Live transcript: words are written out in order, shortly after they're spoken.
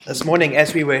This morning,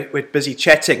 as we were busy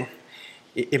chatting,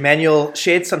 Emmanuel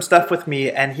shared some stuff with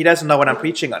me, and he doesn't know what I'm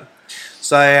preaching on.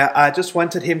 So I just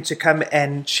wanted him to come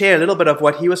and share a little bit of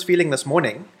what he was feeling this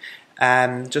morning,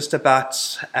 just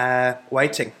about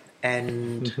waiting,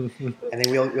 and then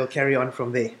we'll carry on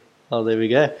from there. Oh, there we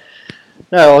go.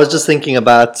 No, I was just thinking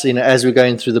about, as we're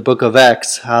going through the book of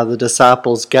Acts, how the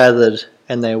disciples gathered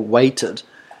and they waited,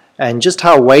 and just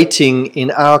how waiting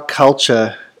in our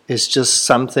culture is just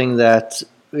something that,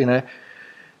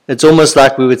 it's almost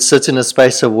like we would sit in a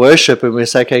space of worship and we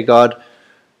say, okay, God,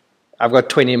 I've got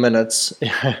 20 minutes,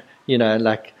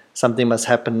 like something must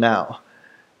happen now.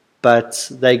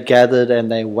 But they gathered and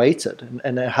they waited.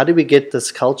 And how do we get this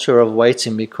culture of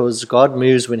waiting? Because God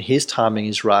moves when His timing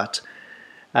is right.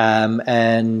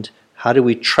 And how do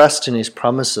we trust in His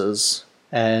promises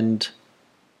and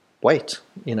wait,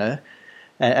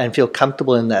 and feel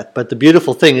comfortable in that? But the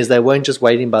beautiful thing is they weren't just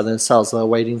waiting by themselves, they were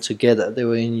waiting together. They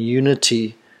were in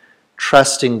unity,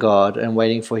 trusting God and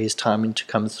waiting for His timing to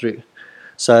come through.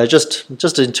 So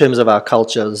just in terms of our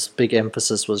culture, this big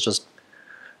emphasis was just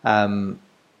how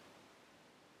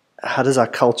does our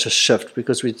culture shift?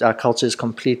 Because our culture is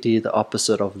completely the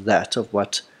opposite of that, of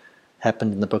what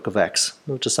happened in the book of Acts.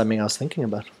 Which is something I was thinking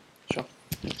about. Sure.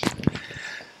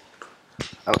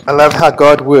 I love how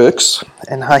God works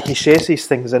and how He shares these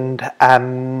things. And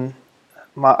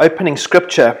my opening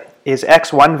scripture is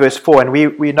Acts 1 verse 4. And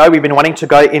we know we've been wanting to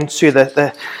go into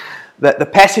the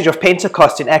passage of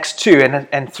Pentecost in Acts 2.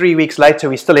 And 3 weeks later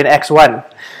we're still in Acts 1.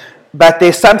 But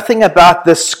there's something about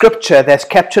this scripture that's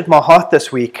captured my heart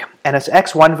this week. And it's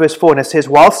Acts 1 verse 4. And it says,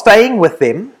 while staying with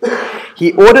them,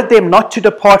 He ordered them not to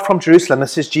depart from Jerusalem.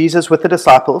 This is Jesus with the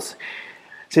disciples.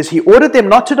 It says, He ordered them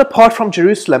not to depart from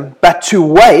Jerusalem, but to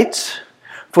wait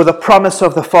for the promise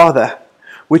of the Father,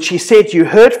 which He said, you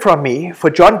heard from me, for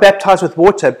John baptized with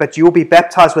water, but you will be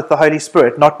baptized with the Holy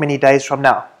Spirit not many days from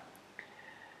now.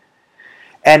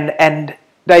 And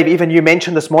Dave, even you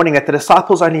mentioned this morning that the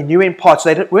disciples only knew in part,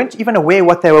 so they weren't even aware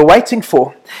what they were waiting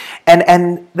for.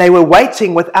 And they were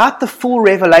waiting without the full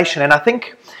revelation. And I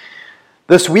think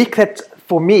this week that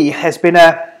for me has been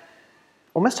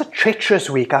almost a treacherous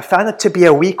week. I found it to be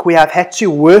a week where I've had to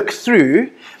work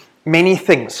through many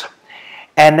things.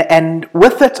 And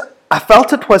with it, I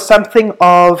felt it was something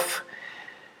of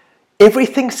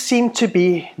everything seemed to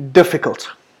be difficult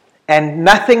and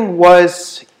nothing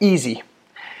was easy.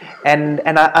 And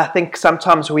I think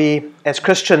sometimes we as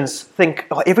Christians think,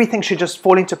 everything should just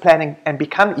fall into plan and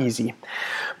become easy.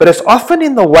 But it's often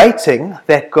in the waiting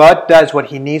that God does what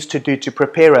He needs to do to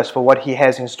prepare us for what He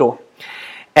has in store.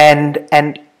 And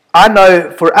I know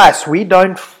for us, we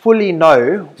don't fully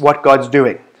know what God's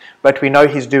doing, but we know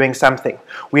He's doing something.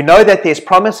 We know that there's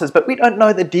promises, but we don't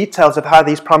know the details of how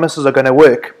these promises are going to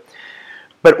work.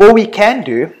 But all we can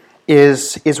do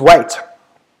is wait.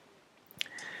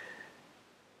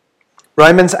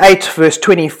 Romans 8 verse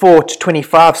 24 to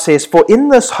 25 says, for in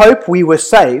this hope we were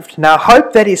saved. Now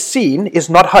hope that is seen is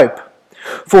not hope.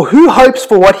 For who hopes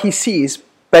for what he sees?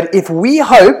 But if we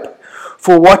hope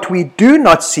for what we do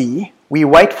not see, we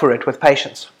wait for it with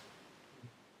patience.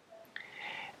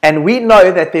 And we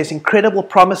know that there's incredible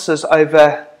promises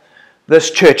over this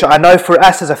church. I know for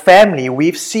us as a family,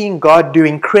 we've seen God do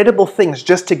incredible things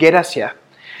just to get us here.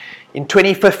 In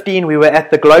 2015, we were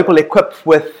at the Global Equip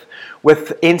with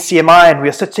NCMI, and we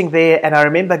were sitting there, and I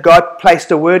remember God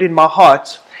placed a word in my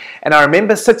heart. And I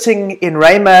remember sitting in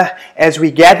Rhema as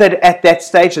we gathered at that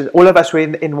stage, all of us were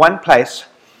in one place.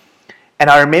 And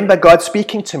I remember God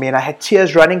speaking to me, and I had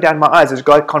tears running down my eyes as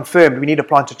God confirmed we need to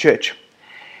plant a church.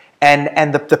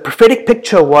 And the prophetic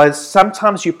picture was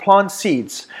sometimes you plant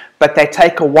seeds, but they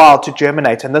take a while to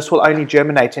germinate, and this will only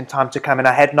germinate in time to come, and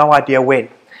I had no idea when.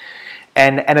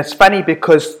 And it's funny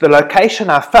because the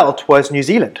location I felt was New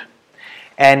Zealand.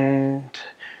 And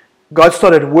God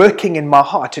started working in my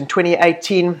heart. In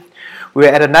 2018, we were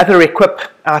at another equip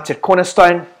out at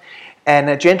Cornerstone, and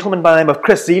a gentleman by the name of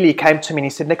Chris Zeeley came to me and he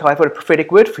said, Nick, I've got a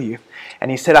prophetic word for you.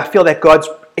 And he said, I feel that God's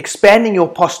expanding your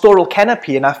pastoral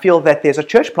canopy, and I feel that there's a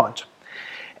church plant.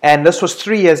 And this was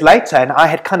 3 years later, and I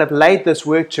had kind of laid this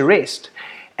work to rest.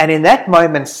 And in that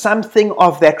moment, something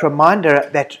of that reminder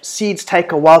that seeds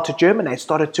take a while to germinate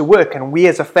started to work, and we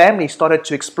as a family started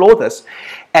to explore this.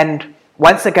 And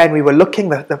once again, we were looking,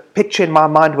 the picture in my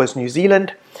mind was New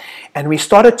Zealand, and we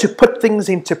started to put things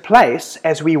into place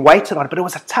as we waited on it. But it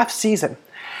was a tough season,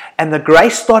 and the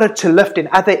grace started to lift in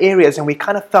other areas, and we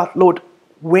kind of felt, Lord,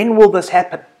 when will this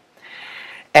happen?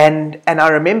 And I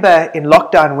remember in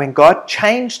lockdown when God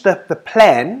changed the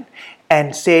plan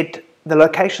and said, the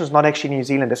location is not actually New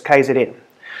Zealand, it's KZN.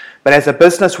 But as a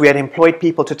business, we had employed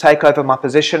people to take over my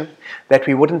position that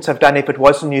we wouldn't have done if it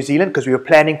was in New Zealand, because we were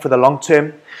planning for the long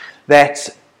term. That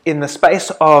in the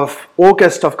space of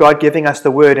August of God giving us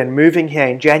the word and moving here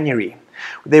in January,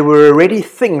 there were already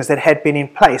things that had been in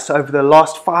place over the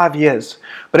last 5 years.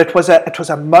 But it was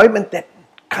a moment that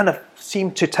kind of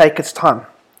seemed to take its time.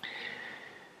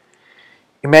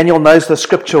 Emmanuel knows the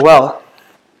scripture well,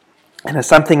 and it's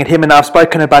something that him and I have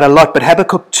spoken about a lot. But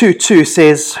Habakkuk 2:2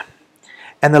 says,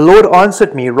 "And the Lord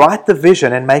answered me, write the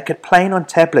vision and make it plain on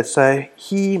tablets, so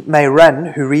he may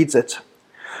run who reads it.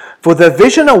 For the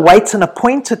vision awaits an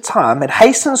appointed time, it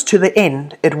hastens to the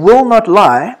end, it will not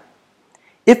lie.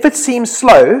 If it seems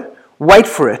slow, wait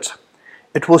for it.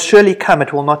 It will surely come,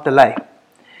 it will not delay."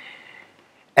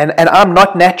 And I'm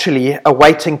not naturally a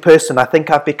waiting person. I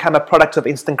think I've become a product of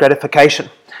instant gratification.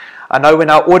 I know when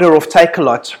I order off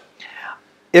Take-A-Lot,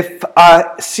 if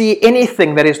I see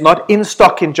anything that is not in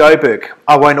stock in Joburg,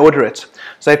 I won't order it.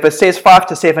 So if it says 5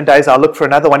 to 7 days, I'll look for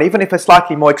another one. Even if it's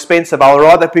slightly more expensive, I'll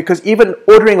rather, because even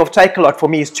ordering off Take-A-Lot for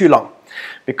me is too long,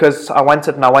 because I want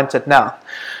it and I want it now.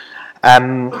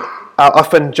 I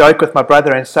often joke with my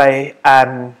brother and say,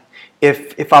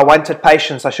 if I wanted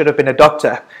patience, I should have been a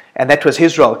doctor. And that was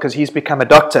his role, because he's become a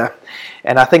doctor.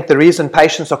 And I think the reason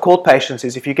patients are called patients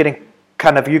is if you're getting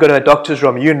you go to a doctor's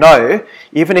room,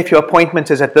 even if your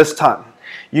appointment is at this time,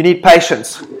 you need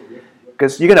patience,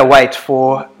 because you're going to wait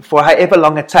for however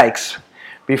long it takes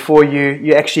before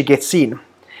you actually get seen.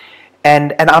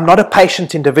 And I'm not a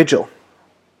patient individual.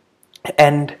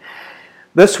 And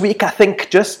this week, I think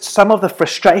just some of the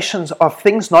frustrations of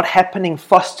things not happening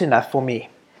fast enough for me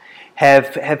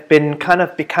have been kind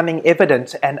of becoming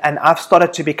evident, and I've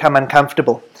started to become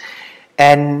uncomfortable.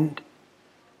 And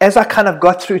as I kind of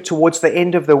got through towards the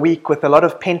end of the week with a lot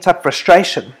of pent-up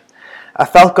frustration, I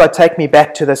felt God take me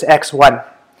back to this Acts 1. It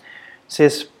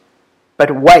says,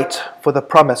 "But wait for the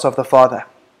promise of the Father."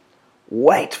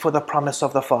 Wait for the promise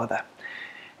of the Father.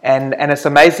 And it's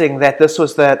amazing that this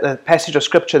was the passage of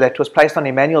Scripture that was placed on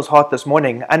Emmanuel's heart this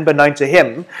morning, unbeknown to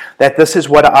him, that this is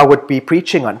what I would be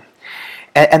preaching on.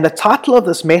 And the title of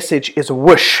this message is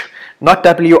WISH, not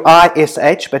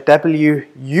W-I-S-H, but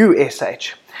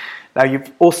W-U-S-H. Now,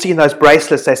 you've all seen those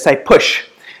bracelets, they say push,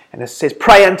 and it says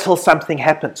pray until something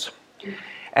happens.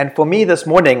 And for me this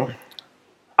morning,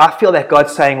 I feel that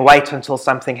God's saying wait until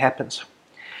something happens.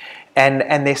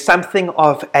 And there's something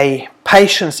of a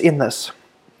patience in this.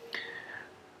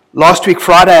 Last week,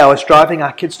 Friday, I was driving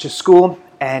our kids to school,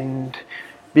 and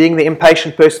being the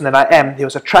impatient person that I am, there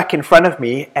was a truck in front of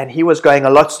me, and he was going a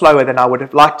lot slower than I would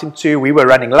have liked him to. We were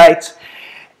running late.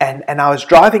 And I was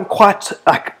driving quite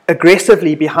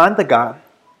aggressively behind the guy.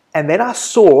 And then I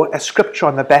saw a scripture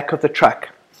on the back of the truck.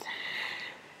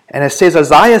 And it says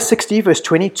Isaiah 60 verse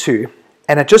 22.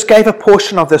 And it just gave a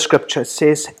portion of the scripture. It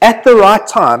says, "At the right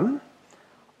time,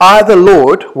 I, the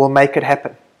Lord, will make it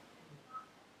happen."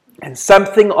 And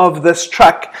something of this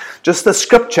truck, just the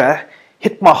scripture,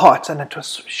 hit my heart. And it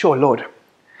was, sure, Lord.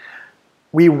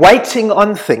 We're waiting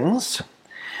on things,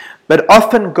 but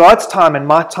often God's time and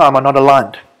my time are not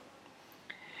aligned.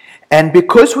 And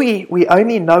because we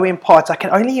only know in part, I can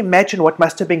only imagine what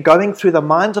must have been going through the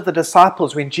minds of the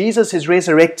disciples when Jesus is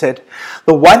resurrected,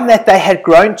 the one that they had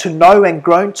grown to know and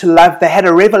grown to love. They had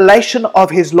a revelation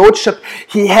of his lordship.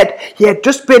 He had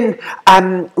just been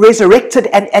resurrected,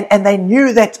 and they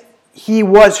knew that he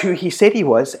was who he said he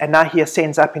was, and now he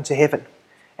ascends up into heaven,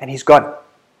 and he's gone.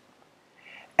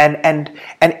 And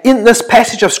in this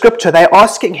passage of Scripture, they're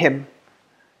asking him,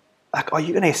 are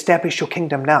you going to establish your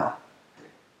kingdom now?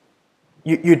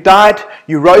 You died,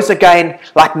 you rose again,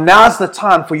 now's the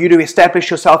time for you to establish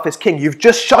yourself as king. You've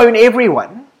just shown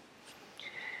everyone.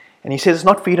 And he says, it's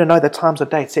not for you to know the times or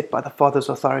dates set by the Father's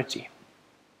authority,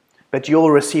 but you'll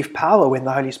receive power when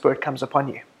the Holy Spirit comes upon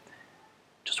you.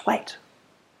 Just wait.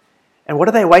 And what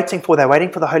are they waiting for? They're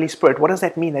waiting for the Holy Spirit. What does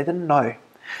that mean? They didn't know.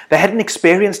 They hadn't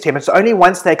experienced him. It's only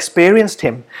once they experienced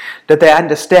him that they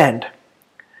understand.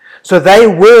 So they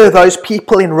were those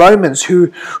people in Romans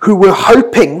who were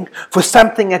hoping for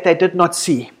something that they did not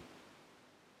see.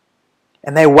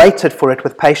 And they waited for it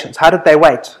with patience. How did they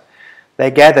wait? They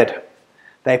gathered.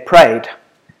 They prayed.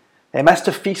 They must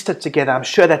have feasted together. I'm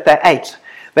sure that they ate.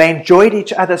 They enjoyed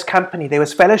each other's company. There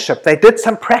was fellowship. They did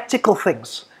some practical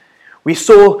things. We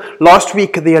saw last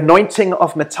week the anointing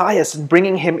of Matthias and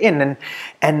bringing him in,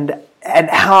 and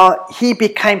how he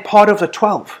became part of the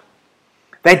 12.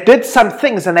 They did some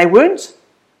things, and they weren't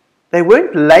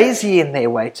lazy in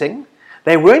their waiting.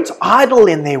 They weren't idle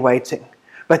in their waiting,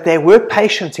 but they were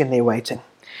patient in their waiting.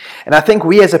 And I think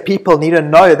we as a people need to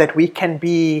know that we can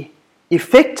be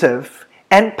effective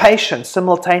and patient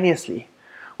simultaneously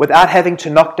without having to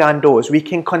knock down doors. We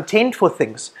can contend for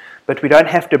things, but we don't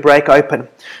have to break open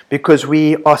because we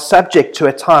are subject to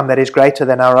a time that is greater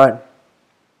than our own.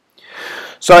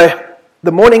 So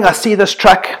the morning I see this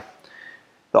truck,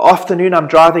 the afternoon I'm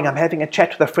driving, I'm having a chat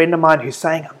with a friend of mine who's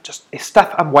saying, there's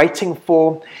stuff I'm waiting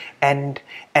for, and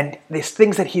there's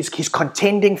things that he's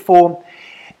contending for,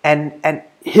 and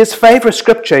his favorite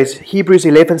scripture is Hebrews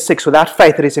 11:6, without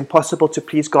faith it is impossible to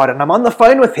please God. And I'm on the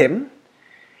phone with him,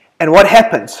 and what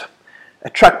happens? A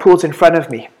truck pulls in front of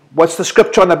me. What's the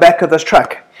scripture on the back of this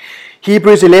truck?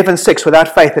 Hebrews 11:6,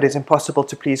 without faith it is impossible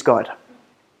to please God.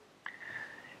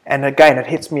 And again, it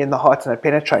hits me in the heart and it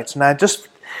penetrates. Now,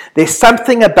 there's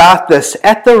something about this.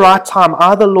 At the right time,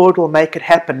 the Lord will make it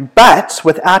happen. But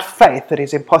without faith, it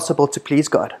is impossible to please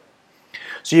God.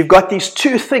 So you've got these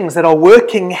two things that are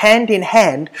working hand in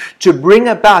hand to bring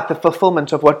about the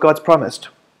fulfillment of what God's promised.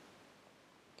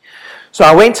 So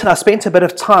I went and I spent a bit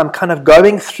of time kind of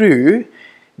going through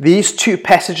these two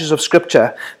passages of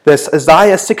Scripture, this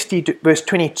Isaiah 60 verse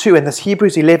 22 and this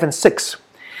Hebrews 11:6.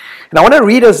 And I want to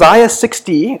read Isaiah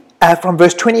 60 from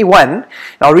verse 21. And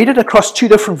I'll read it across two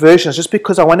different versions just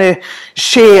because I want to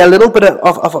share a little bit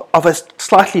of a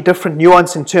slightly different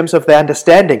nuance in terms of the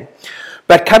understanding.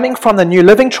 But coming from the New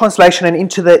Living Translation and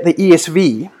into the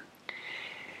ESV,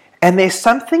 and there's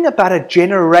something about a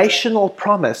generational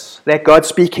promise that God's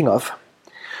speaking of.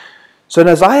 So in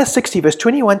Isaiah 60 verse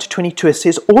 21 to 22 it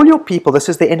says, all your people, this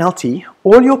is the NLT,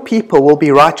 all your people will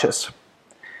be righteous.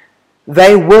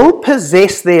 They will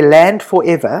possess their land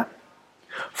forever,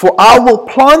 for I will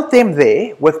plant them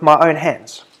there with my own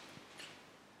hands.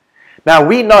 Now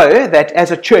we know that as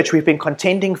a church we've been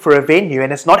contending for a venue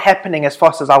and it's not happening as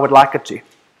fast as I would like it to.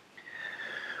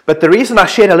 But the reason I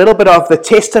shared a little bit of the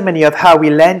testimony of how we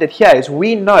landed here is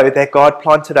we know that God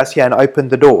planted us here and opened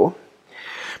the door.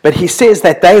 But he says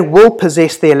that they will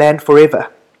possess their land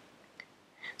forever.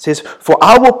 Says, for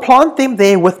I will plant them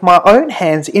there with my own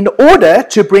hands in order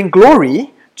to bring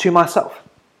glory to myself.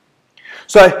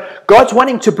 So God's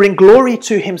wanting to bring glory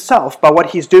to himself by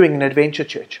what he's doing in Adventure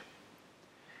Church.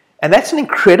 And that's an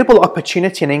incredible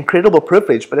opportunity, an incredible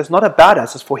privilege, but it's not about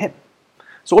us, it's for him.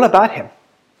 It's all about him.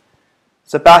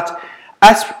 It's about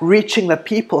us reaching the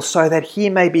people so that he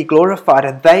may be glorified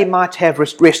and they might have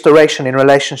restoration in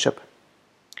relationship.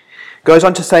 Goes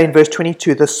on to say in verse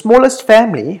 22, the smallest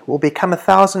family will become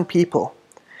 1,000 people,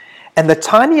 and the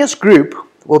tiniest group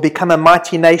will become a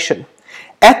mighty nation.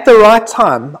 At the right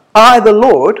time, I, the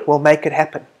Lord, will make it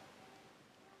happen.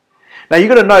 Now you've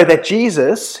got to know that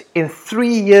Jesus, in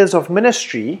 3 years of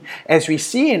ministry, as we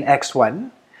see in Acts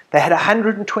 1, they had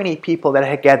 120 people that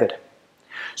had gathered.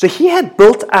 So he had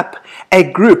built up a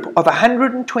group of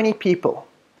 120 people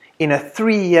in a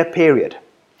 3-year period.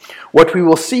 What we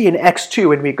will see in Acts 2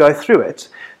 when we go through it,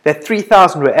 that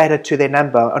 3,000 were added to their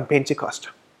number on Pentecost.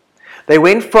 They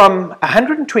went from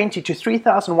 120 to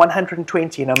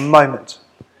 3,120 in a moment.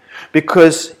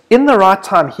 Because in the right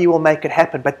time, he will make it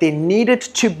happen. But there needed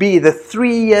to be the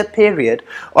 3-year period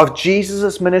of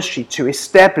Jesus' ministry to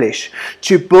establish,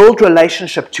 to build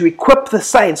relationship, to equip the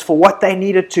saints for what they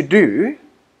needed to do.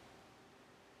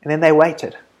 And then they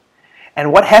waited.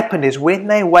 And what happened is when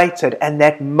they waited and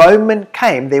that moment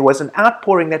came, there was an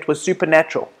outpouring that was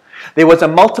supernatural. There was a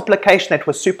multiplication that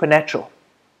was supernatural.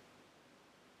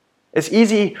 It's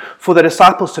easy for the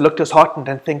disciples to look disheartened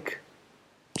and think,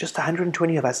 just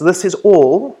 120 of us. This is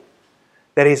all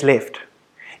that is left.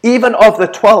 Even of the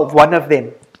 12, one of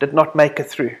them did not make it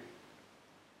through.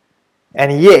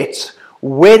 And yet,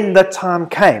 when the time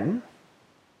came,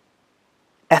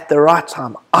 at the right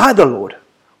time, I, the Lord,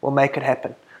 will make it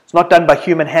happen. It's not done by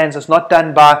human hands. It's not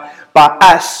done by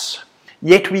us.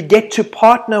 Yet we get to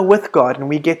partner with God and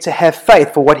we get to have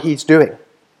faith for what he's doing.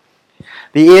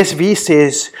 The ESV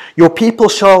says, your people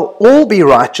shall all be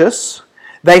righteous.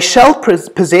 They shall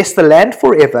possess the land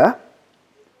forever.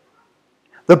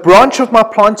 The branch of my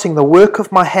planting, the work of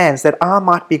my hands, that I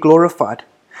might be glorified.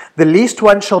 The least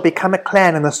one shall become a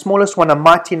clan, and the smallest one a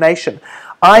mighty nation.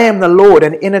 I am the Lord,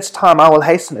 and in its time I will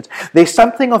hasten it. There's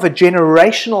something of a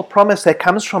generational promise that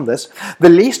comes from this. The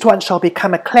least one shall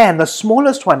become a clan, the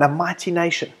smallest one a mighty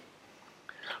nation.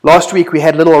 Last week we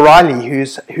had little O'Reilly,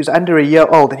 who's under a year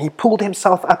old, and he pulled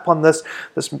himself up on this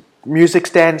music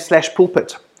stand /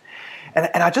 pulpit.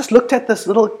 And I just looked at this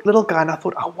little guy and I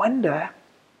thought, I wonder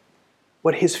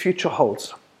what his future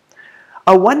holds.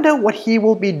 I wonder what he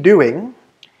will be doing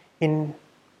in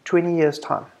 20 years'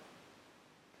 time.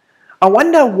 I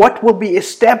wonder what will be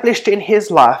established in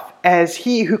his life as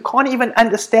he, who can't even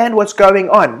understand what's going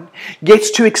on,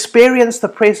 gets to experience the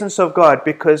presence of God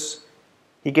because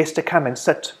he gets to come and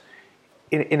sit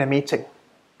in a meeting.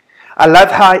 I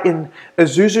love how in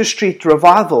Azusa Street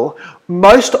Revival,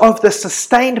 most of the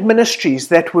sustained ministries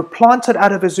that were planted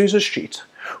out of Azusa Street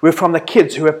were from the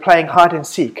kids who were playing hide and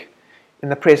seek in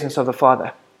the presence of the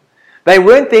Father. They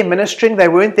weren't there ministering, they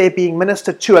weren't there being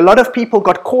ministered to. A lot of people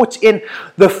got caught in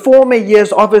the former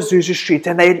years of Azusa Street,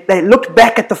 and they looked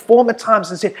back at the former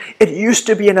times and said, it used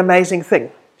to be an amazing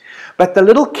thing. But the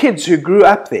little kids who grew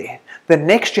up there, the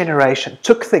next generation,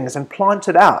 took things and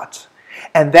planted out.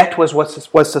 And that was what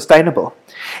was sustainable.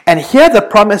 And here the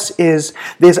promise is,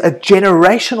 there's a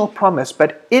generational promise,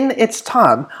 but in its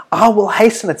time, I will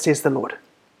hasten it, says the Lord.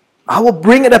 I will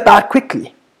bring it about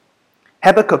quickly.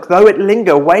 Habakkuk, though it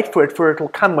linger, wait for it will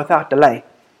come without delay.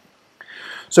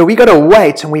 So we got to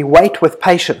wait, and we wait with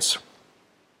patience.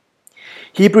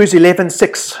 Hebrews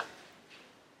 11:6,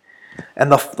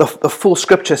 and the full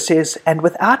scripture says, and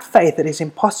without faith it is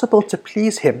impossible to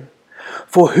please him.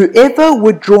 For whoever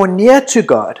would draw near to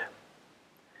God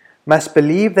must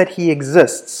believe that he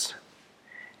exists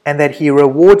and that he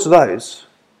rewards those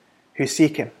who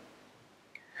seek him.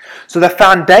 So the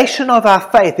foundation of our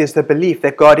faith is the belief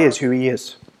that God is who he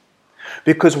is.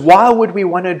 Because why would we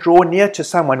want to draw near to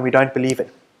someone we don't believe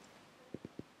in?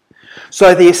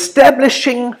 So the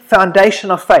establishing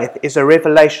foundation of faith is a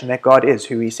revelation that God is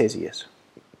who he says he is.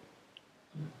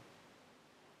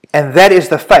 And that is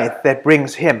the faith that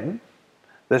brings him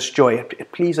this joy.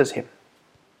 It pleases him.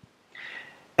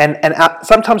 And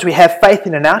sometimes we have faith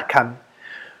in an outcome,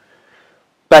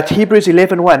 but Hebrews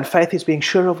 11:1, faith is being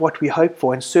sure of what we hope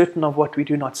for and certain of what we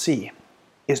do not see,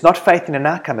 is not faith in an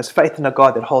outcome, it's faith in a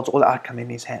God that holds all outcome in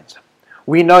his hands.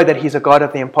 We know that he's a God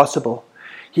of the impossible.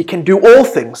 He can do all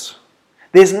things.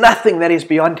 There's nothing that is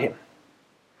beyond him.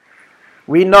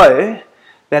 We know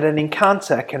that an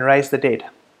encounter can raise the dead,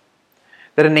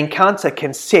 that an encounter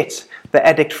can set the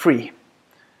addict free.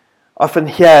 Often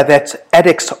hear that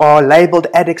addicts are labeled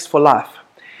addicts for life.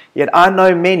 Yet I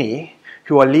know many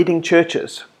who are leading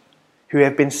churches who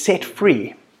have been set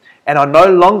free and are no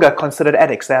longer considered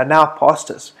addicts. They are now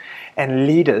pastors and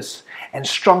leaders and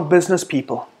strong business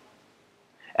people.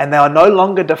 And they are no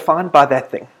longer defined by that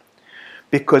thing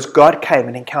because God came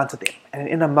and encountered them and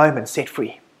in a moment set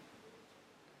free.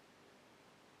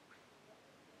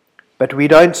 But we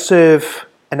don't serve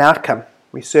an outcome.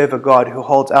 We serve a God who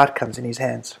holds outcomes in his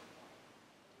hands.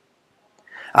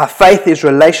 Our faith is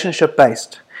relationship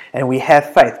based, and we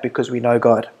have faith because we know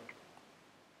God.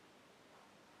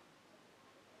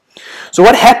 So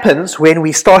what happens when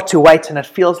we start to wait and it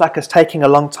feels like it's taking a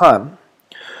long time?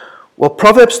 Well,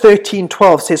 Proverbs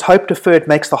 13:12 says, hope deferred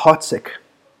makes the heart sick,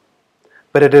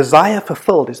 but a desire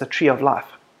fulfilled is the tree of life.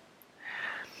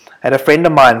 I had a friend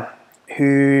of mine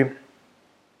who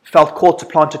felt called to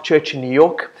plant a church in New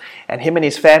York, and him and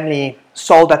his family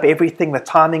sold up everything. The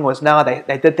timing was now.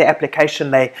 They did their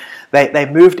application. They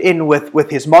moved in with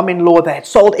his mom-in-law. They had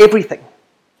sold everything.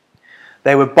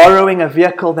 They were borrowing a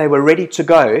vehicle. They were ready to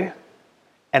go,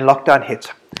 and lockdown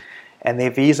hit. And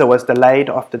their visa was delayed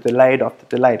after delayed after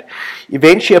delayed.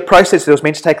 Eventually, a process that was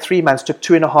meant to take 3 months took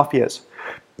 2.5 years.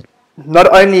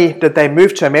 Not only did they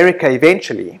move to America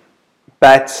eventually,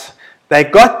 but they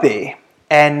got there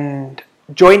and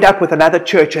joined up with another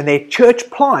church, and their church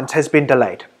plant has been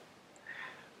delayed.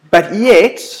 But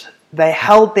yet, they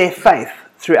held their faith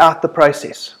throughout the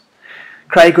process.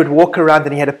 Craig would walk around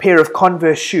and he had a pair of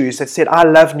Converse shoes that said, I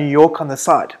love New York on the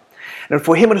side. And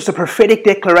for him, it was a prophetic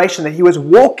declaration that he was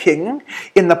walking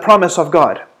in the promise of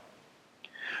God.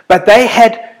 But they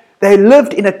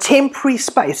lived in a temporary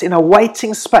space, in a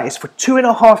waiting space for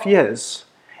 2.5 years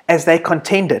as they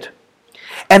contended.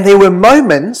 And there were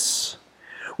moments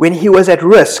when he was at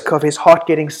risk of his heart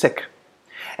getting sick.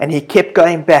 And he kept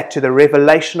going back to the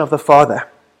revelation of the Father.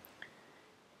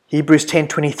 Hebrews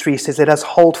 10:23 says, let us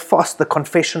hold fast the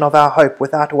confession of our hope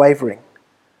without wavering,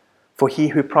 for he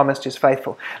who promised is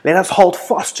faithful. Let us hold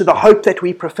fast to the hope that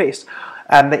we profess.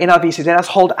 The NIV says, let us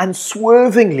hold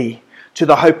unswervingly to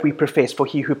the hope we profess, for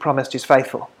he who promised is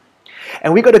faithful.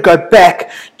 And we've got to go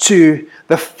back to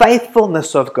the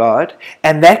faithfulness of God,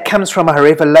 and that comes from our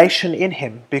revelation in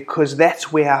him, because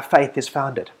that's where our faith is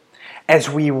founded. As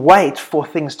we wait for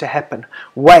things to happen,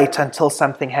 wait until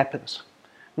something happens.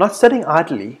 Not sitting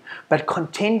idly, but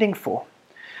contending for.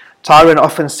 Tyrone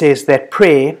often says that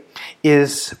prayer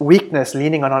is weakness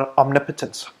leaning on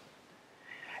omnipotence.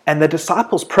 And the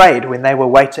disciples prayed when they were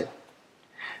waiting.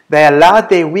 They allowed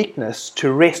their weakness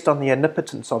to rest on the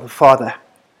omnipotence of the Father,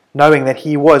 knowing that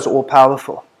he was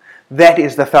all-powerful. That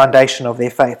is the foundation of their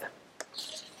faith.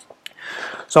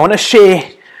 So I want to share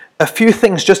a few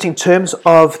things just in terms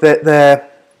of the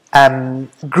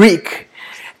Greek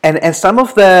And some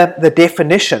of the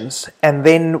definitions, and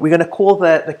then we're going to call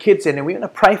the kids in, and we're going to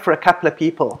pray for a couple of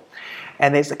people.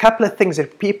 And there's a couple of things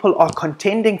that people are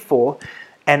contending for,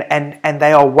 and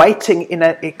they are waiting in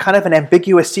a kind of an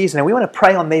ambiguous season, and we want to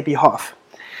pray on their behalf.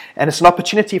 And it's an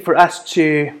opportunity for us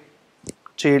to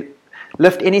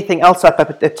lift anything else up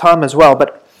at that time as well.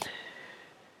 But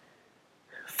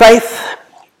faith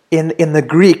in the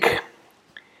Greek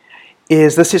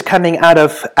this is coming out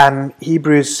of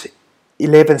Hebrews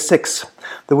 11:6.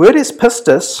 The word is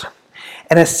pistis,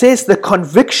 and it says the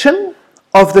conviction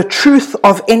of the truth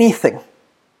of anything.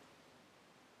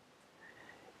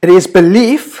 It is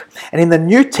belief, and in the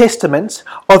New Testament,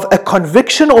 of a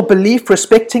conviction or belief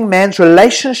respecting man's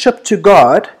relationship to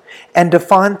God and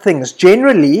divine things,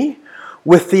 generally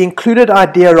with the included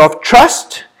idea of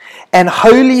trust and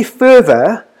holy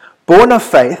fervor born of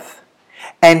faith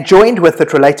and joined with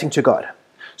it relating to God.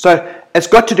 So it's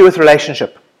got to do with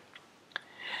relationship.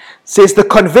 It says the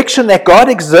conviction that God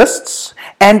exists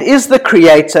and is the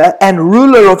creator and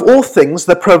ruler of all things,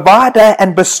 the provider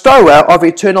and bestower of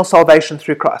eternal salvation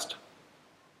through Christ.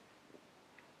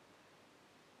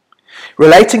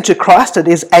 Relating to Christ, it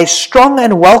is a strong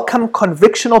and welcome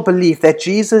conviction or belief that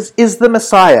Jesus is the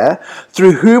Messiah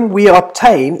through whom we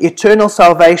obtain eternal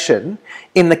salvation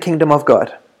in the kingdom of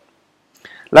God.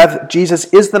 Love, Jesus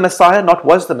is the Messiah, not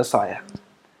was the Messiah,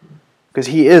 because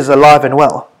he is alive and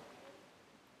well.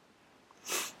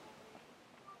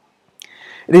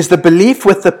 It is the belief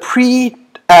with the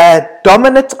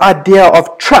predominant idea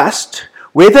of trust,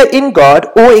 whether in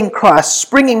God or in Christ,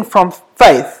 springing from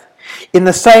faith in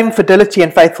the same fidelity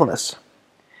and faithfulness.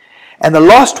 And the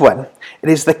last one, it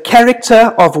is the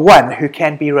character of one who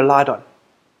can be relied on.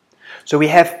 So we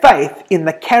have faith in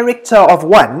the character of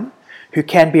one who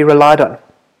can be relied on.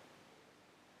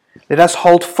 Let us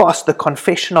hold fast the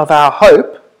confession of our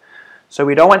hope. So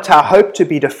we don't want our hope to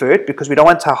be deferred because we don't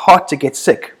want our heart to get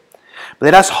sick. But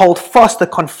let us hold fast the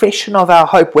confession of our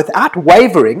hope without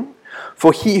wavering,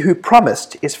 for he who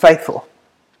promised is faithful.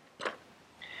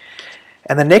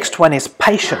 And the next one is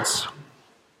patience.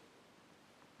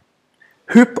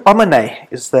 Hupomene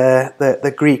is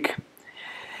the Greek.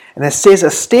 And it says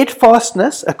a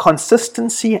steadfastness, a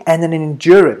consistency, and an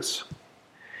endurance.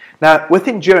 Now, with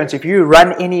endurance, if you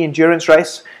run any endurance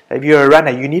race, if you're a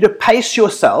runner, you need to pace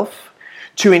yourself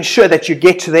to ensure that you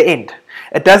get to the end.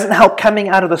 It doesn't help coming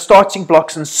out of the starting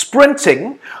blocks and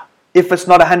sprinting if it's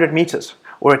not 100 meters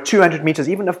or 200 meters,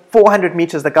 even if 400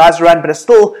 meters the guys run, but it's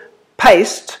still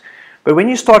paced. But when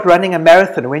you start running a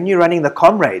marathon, when you're running the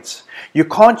comrades, you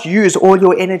can't use all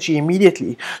your energy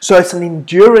immediately. So it's an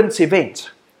endurance event.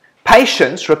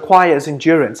 Patience requires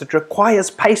endurance. It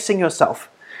requires pacing yourself.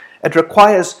 It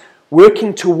requires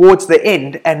working towards the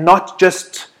end and not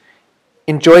just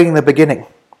enjoying the beginning.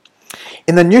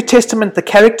 In the New Testament, the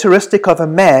characteristic of a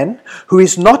man who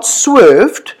is not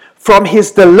swerved from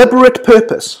his deliberate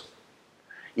purpose.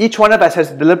 Each one of us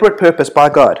has a deliberate purpose by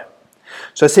God.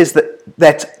 So it says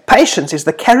that patience is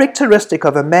the characteristic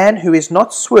of a man who is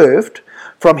not swerved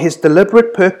from his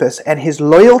deliberate purpose and his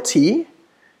loyalty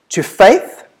to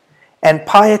faith and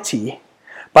piety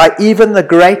by even the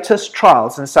greatest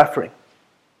trials and suffering.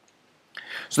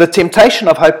 So the temptation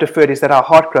of hope deferred is that our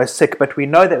heart grows sick, but we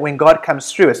know that when God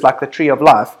comes through, it's like the tree of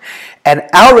life. And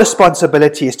our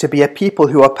responsibility is to be a people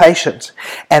who are patient,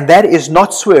 and that is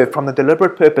not swerved from the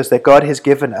deliberate purpose that God has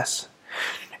given us.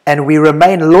 And we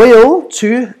remain loyal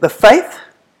to the faith,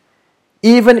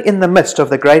 even in the midst of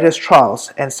the greatest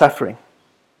trials and suffering.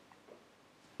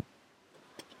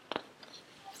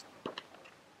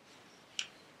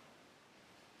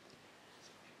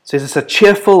 So it's a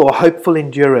cheerful or hopeful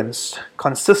endurance,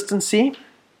 consistency,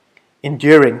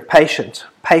 enduring, patient,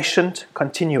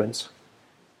 continuance,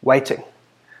 waiting.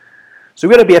 So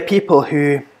we've got to be a people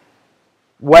who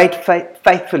wait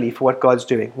faithfully for what God's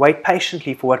doing, wait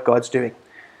patiently for what God's doing.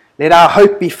 Let our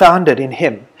hope be founded in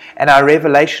Him and our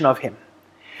revelation of Him.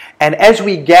 And as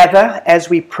we gather, as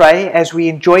we pray, as we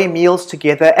enjoy meals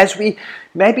together, as we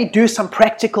maybe do some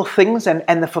practical things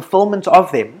and the fulfillment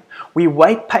of them, we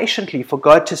wait patiently for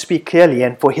God to speak clearly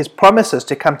and for His promises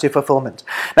to come to fulfillment.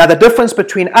 Now, the difference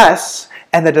between us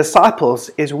and the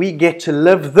disciples is we get to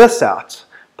live this out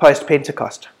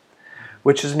post-Pentecost,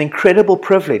 which is an incredible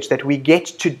privilege that we get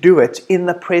to do it in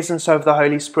the presence of the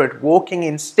Holy Spirit, walking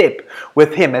in step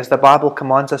with Him as the Bible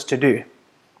commands us to do.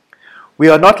 We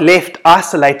are not left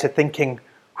isolated thinking,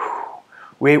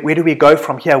 where do we go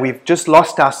from here? We've just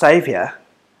lost our Savior.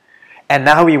 And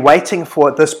now we're waiting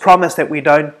for this promise that we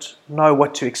don't know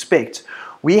what to expect.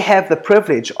 we have the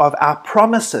privilege of our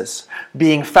promises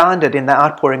being founded in the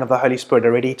outpouring of the Holy Spirit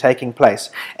already taking place.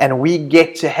 And we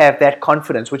get to have that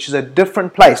confidence, which is a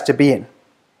different place to be in.